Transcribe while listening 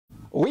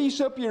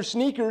Lace up your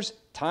sneakers,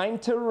 time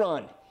to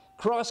run.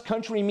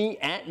 Cross-country meet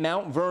at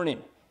Mount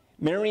Vernon.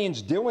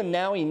 Marion's Dylan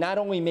Nalley not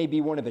only may be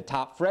one of the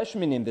top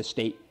freshmen in the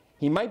state,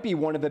 he might be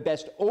one of the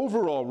best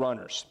overall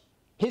runners.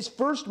 His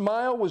first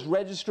mile was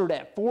registered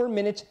at 4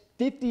 minutes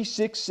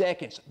 56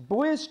 seconds,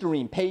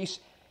 blistering pace.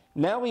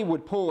 Nalley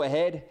would pull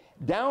ahead.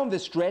 Down the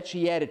stretch,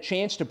 he had a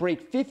chance to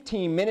break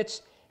 15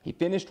 minutes. He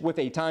finished with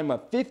a time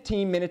of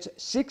 15 minutes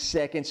 6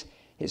 seconds.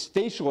 His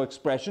facial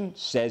expression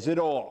says it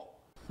all.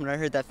 When I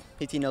heard that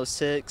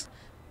 15:06,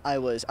 I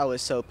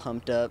was so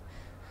pumped up.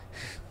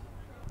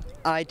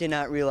 I did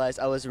not realize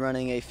I was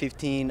running a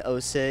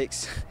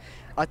 15:06.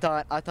 I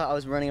thought I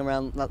was running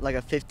around like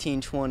a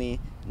 15:20,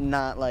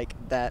 not like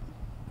that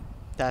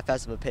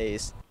fast of a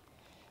pace.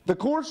 The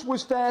course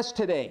was fast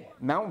today.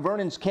 Mount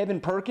Vernon's Kevin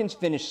Perkins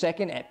finished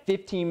second at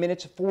 15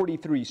 minutes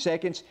 43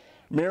 seconds.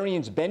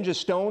 Marion's Benja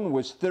Stone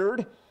was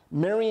third.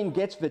 Marion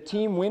gets the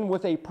team win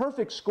with a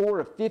perfect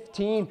score of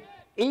 15.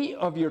 8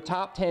 of your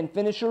top 10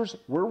 finishers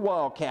were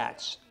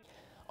Wildcats.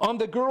 On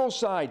the girls'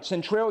 side,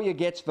 Centralia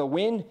gets the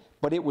win,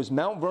 but it was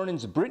Mount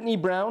Vernon's Brittany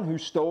Brown who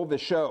stole the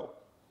show.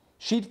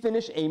 She'd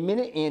finish a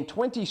minute and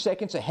 20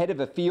 seconds ahead of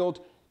the field.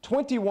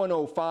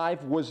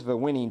 21:05 was the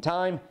winning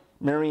time.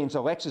 Marion's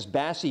Alexis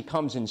Bassey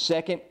comes in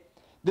second.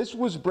 This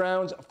was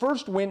Brown's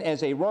first win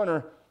as a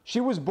runner.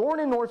 She was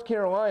born in North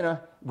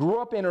Carolina, grew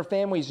up in her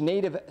family's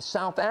native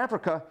South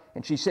Africa,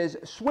 and she says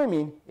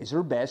swimming is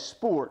her best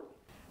sport.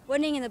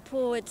 Winning in the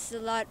pool, it's a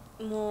lot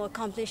more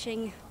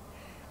accomplishing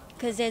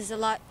because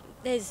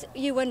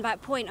you win by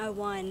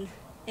 .01.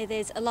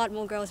 There's a lot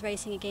more girls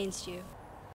racing against you.